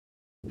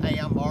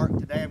I'm Mark.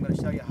 Today I'm going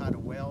to show you how to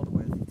weld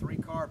with 3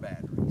 car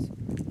batteries.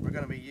 We're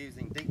going to be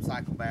using deep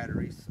cycle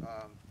batteries.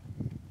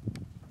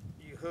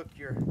 You hook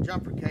your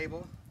jumper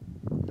cable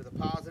to the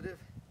positive,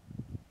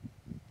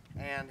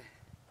 and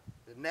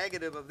the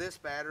negative of this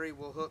battery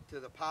will hook to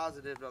the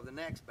positive of the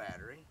next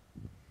battery,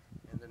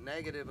 and the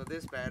negative of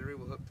this battery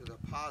will hook to the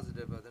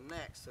positive of the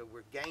next. So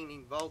we're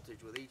gaining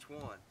voltage with each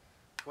one,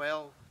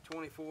 12,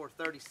 24,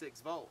 36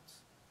 volts.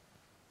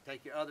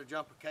 Take your other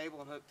jumper cable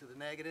and hook to the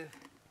negative.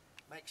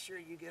 Make sure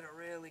you get a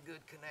really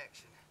good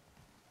connection.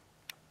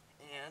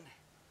 And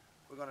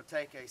we're going to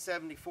take a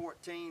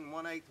 7014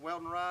 1/8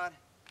 welding rod.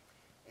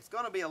 It's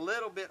going to be a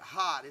little bit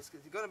hot. It's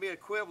going to be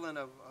equivalent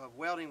of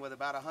welding with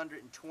about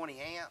 120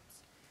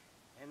 amps.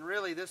 And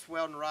really this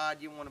welding rod,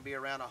 you want to be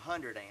around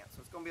 100 amps. So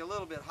it's going to be a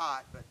little bit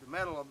hot, but the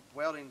metal of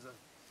welding's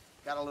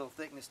got a little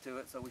thickness to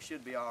it, so we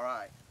should be all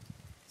right.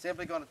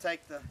 Simply going to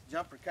take the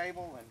jumper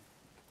cable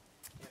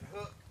and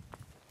hook.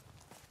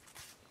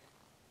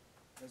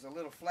 There's a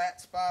little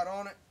flat spot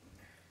on it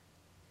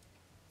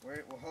where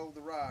it will hold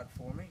the rod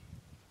for me,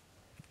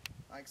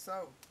 like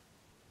so.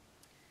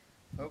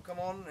 So come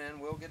on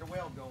and we'll get a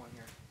weld going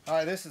here.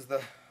 Alright, this is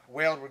the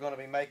weld we're going to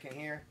be making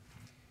here.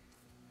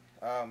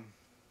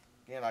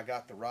 Again, I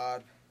got the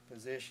rod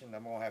positioned.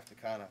 I'm going to have to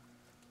kind of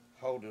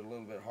hold it a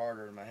little bit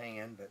harder in my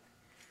hand,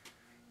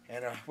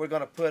 and we're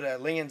going to put a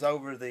lens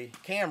over the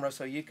camera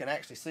so you can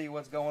actually see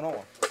what's going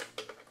on.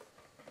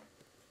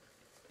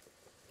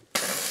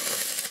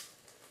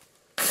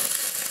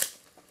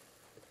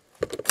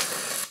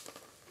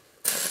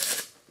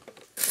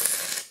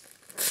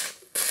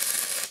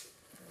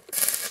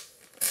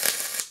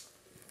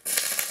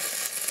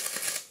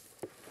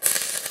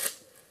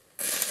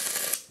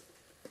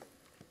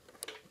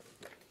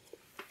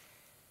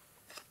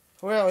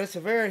 Well, it's a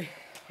very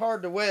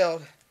hard to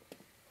weld.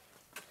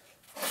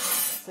 It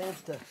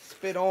seems to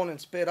spit on and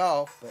spit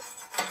off, but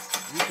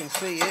you can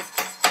see it.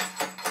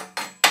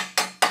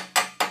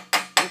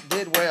 It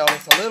did weld.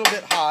 It's a little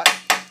bit hot.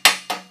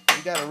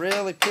 You got to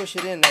really push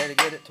it in there to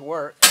get it to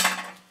work.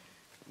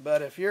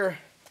 But if you're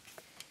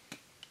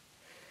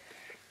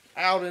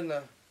out in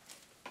the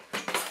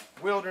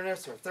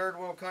wilderness or third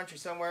world country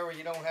somewhere where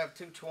you don't have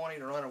 220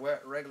 to run a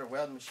regular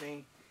welding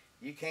machine,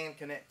 you can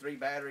connect 3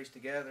 batteries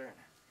together.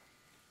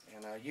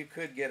 And you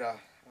could get a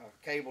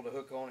cable to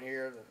hook on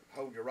here to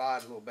hold your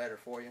rod a little better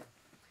for you.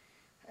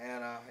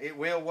 And it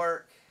will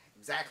work.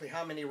 Exactly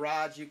how many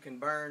rods you can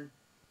burn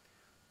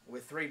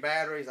with 3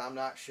 batteries, I'm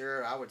not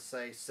sure. I would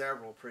say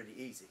several pretty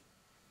easy.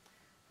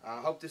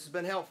 I hope this has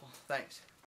been helpful. Thanks.